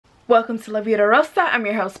Welcome to LaVidaRosa. I'm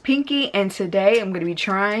your host Pinky, and today I'm going to be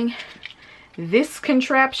trying this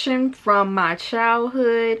contraption from my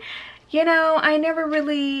childhood. You know, I never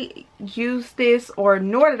really used this, or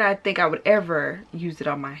nor did I think I would ever use it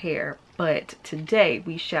on my hair. But today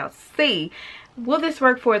we shall see. Will this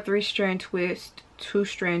work for a 3-strand twist,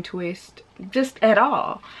 2-strand twist, just at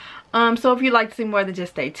all? So if you'd like to see more, then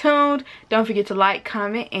just stay tuned. Don't forget to like,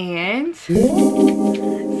 comment, and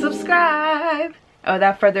subscribe.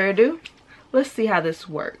 Without further ado, let's see how this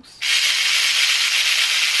works.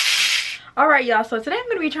 Alright y'all, so today I'm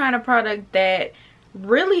going to be trying a product that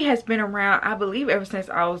really has been around, I believe, ever since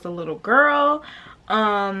I was a little girl.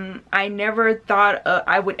 I never thought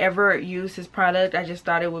I would ever use this product. I just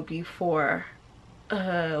thought it would be for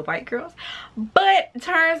white girls, but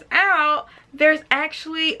turns out there's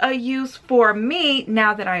actually a use for me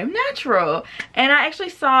now that I am natural. And I actually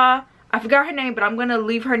saw, I forgot her name, but I'm going to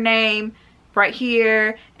leave her name right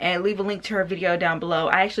here and leave a link to her video down below.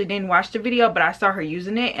 I actually didn't watch the video, but I saw her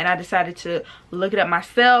using it and I decided to look it up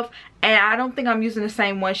myself. And I don't think I'm using the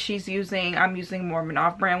same one she's using. I'm using more of an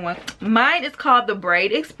off-brand one. Mine is called the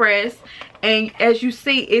Braid Express, and as you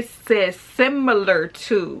see, it says similar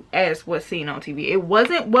to as what's seen on TV. It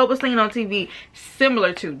wasn't what was seen on TV,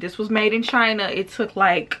 similar to. This was made in China. It took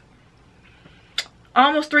like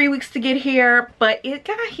almost 3 weeks to get here, but it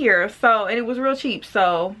got here. So, and it was real cheap.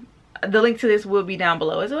 So the link to this will be down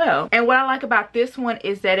below as well. And what I like about this one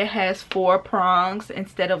is that it has 4 prongs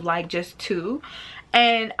instead of like just 2.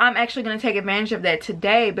 And I'm actually going to take advantage of that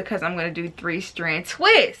today because I'm going to do 3-strand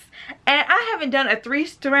twists. And I haven't done a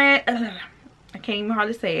 3-strand, I can't even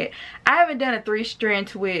hardly say it. I haven't done a 3-strand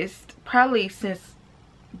twist probably since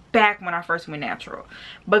back when I first went natural,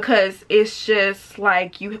 because it's just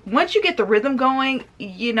like, once you get the rhythm going,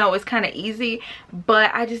 you know, it's kind of easy.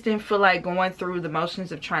 But I just didn't feel like going through the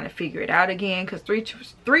motions of trying to figure it out again, because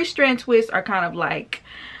 3-strand twists are kind of like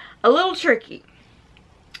a little tricky.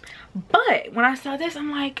 But when I saw this,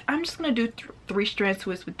 I'm like, I'm just gonna do 3-strand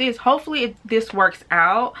twists with this. Hopefully this works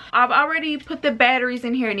out. I've already put the batteries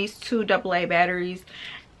in here, in these 2 AA batteries,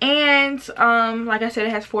 and like I said,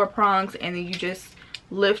 it has 4 prongs, and then you just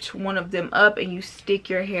lift one of them up and you stick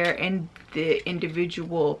your hair in the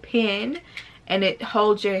individual pin, and it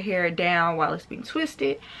holds your hair down while it's being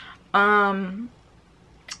twisted. There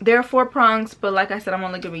are 4 prongs, but like I said, I'm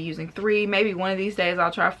only gonna be using 3. Maybe one of these days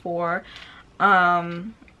I'll try 4.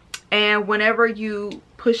 And whenever you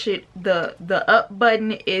push it, the up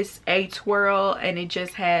button is a twirl, and it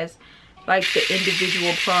just has like the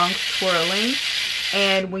individual prongs twirling.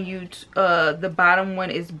 And when you the bottom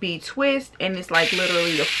one is B twist, and it's like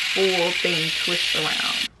literally the full thing twists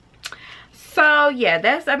around. So yeah,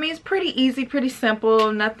 that's, I mean, it's pretty easy, pretty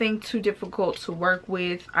simple, nothing too difficult to work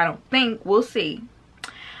with, I don't think. We'll see.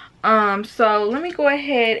 So let me go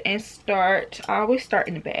ahead and start. I always start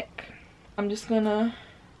in the back. I'm just gonna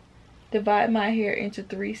divide my hair into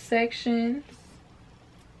 3 sections.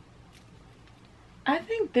 I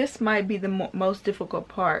think this might be the most difficult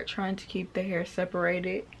part, trying to keep the hair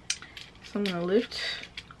separated. So I'm gonna lift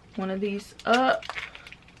one of these up,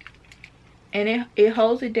 and it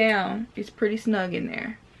holds it down. It's pretty snug in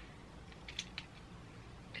there.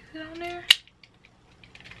 Is it on there?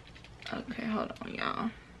 Okay, hold on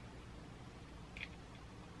y'all.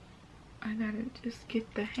 I gotta just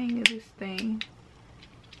get the hang of this thing.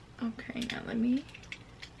 Okay, now let me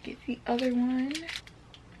get the other one.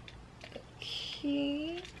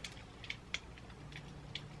 Okay.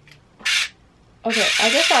 Okay, I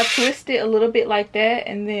guess I'll twist it a little bit like that,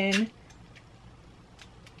 and then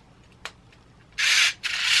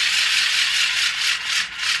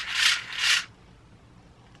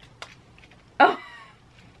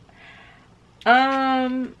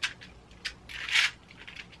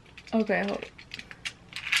okay, hold it.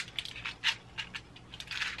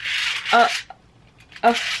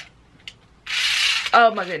 Oh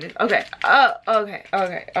my goodness. Okay.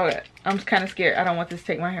 Okay. I'm kind of scared. I don't want this to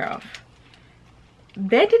take my hair off.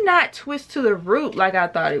 That did not twist to the root like I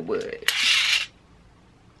thought it would.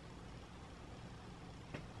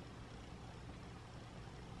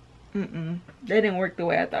 That didn't work the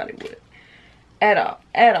way I thought it would. At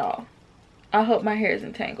all. I hope my hair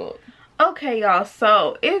isn't tangled. Okay, y'all.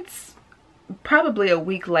 So it's probably a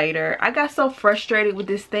week later. I got so frustrated with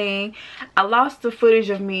this thing. I lost the footage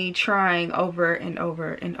of me trying over and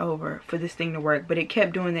over and over for this thing to work, but it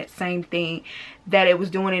kept doing that same thing that it was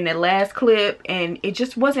doing in the last clip, and it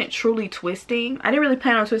just wasn't truly twisting. I didn't really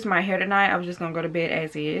plan on twisting my hair tonight. I was just gonna go to bed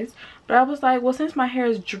as is, but I was like, well, since my hair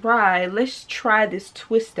is dry, let's try this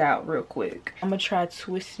twist out real quick. I'm gonna try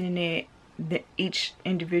twisting it each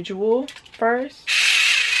individual first.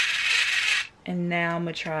 And now I'm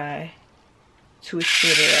gonna try to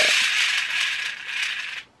split it up.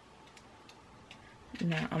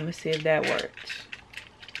 Now I'm gonna see if that works.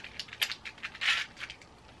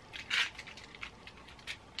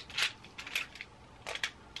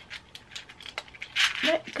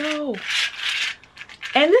 Let go.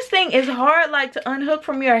 And this thing is hard, like, to unhook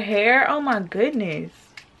from your hair. Oh my goodness.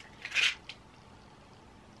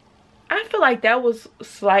 I feel like that was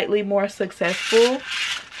slightly more successful.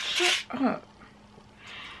 Shut up.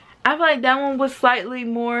 I feel like that one was slightly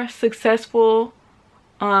more successful.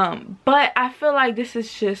 But I feel like this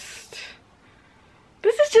is just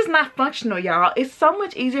not functional, y'all. It's so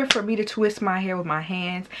much easier for me to twist my hair with my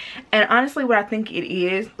hands. And honestly, what I think it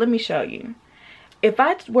is, let me show you. If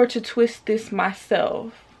I were to twist this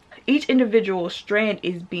myself, each individual strand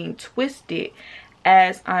is being twisted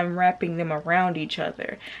as I'm wrapping them around each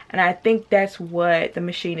other. And I think that's what the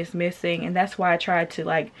machine is missing. And that's why I tried to,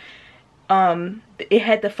 like, it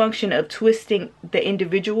had the function of twisting the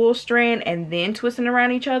individual strand and then twisting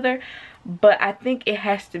around each other. But I think it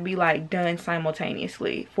has to be, like, done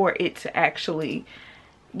simultaneously for it to actually,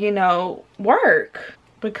 you know, work.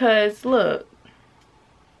 Because look,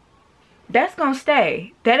 that's gonna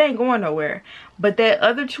stay. That ain't going nowhere. But that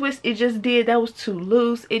other twist it just did, that was too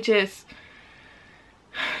loose. It just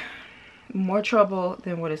more trouble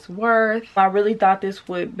than what it's worth. I really thought this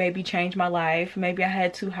would maybe change my life. Maybe I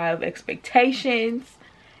had too high of expectations.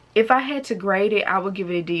 If I had to grade it, I would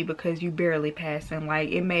give it a D because you barely passed, and like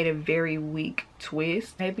it made a very weak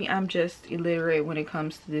twist. Maybe I'm just illiterate when it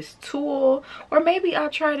comes to this tool, or maybe I'll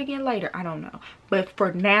try it again later. I don't know. But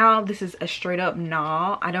for now, this is a straight up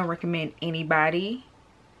no. I don't recommend anybody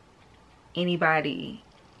use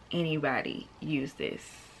this.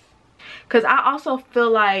 Because I also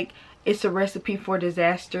feel like it's a recipe for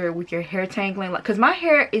disaster with your hair tangling. Because my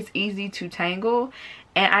hair is easy to tangle.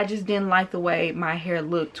 And I just didn't like the way my hair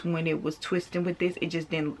looked when it was twisting with this. It just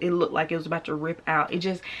didn't, it looked like it was about to rip out. It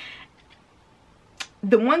just,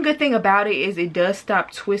 the one good thing about it is it does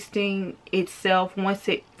stop twisting itself. Once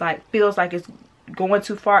it like feels like it's going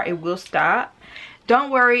too far, it will stop.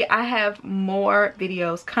 Don't worry, I have more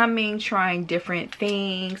videos coming, trying different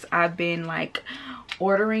things. I've been like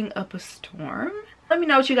ordering up a storm. Let me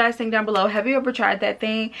know what you guys think down below. Have you ever tried that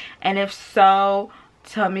thing? And if so,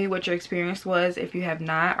 tell me what your experience was. If you have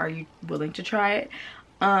not, are you willing to try it?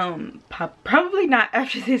 Probably not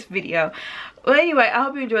after this video. Well, anyway, I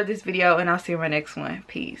hope you enjoyed this video, and I'll see you in my next one.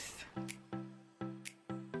 Peace.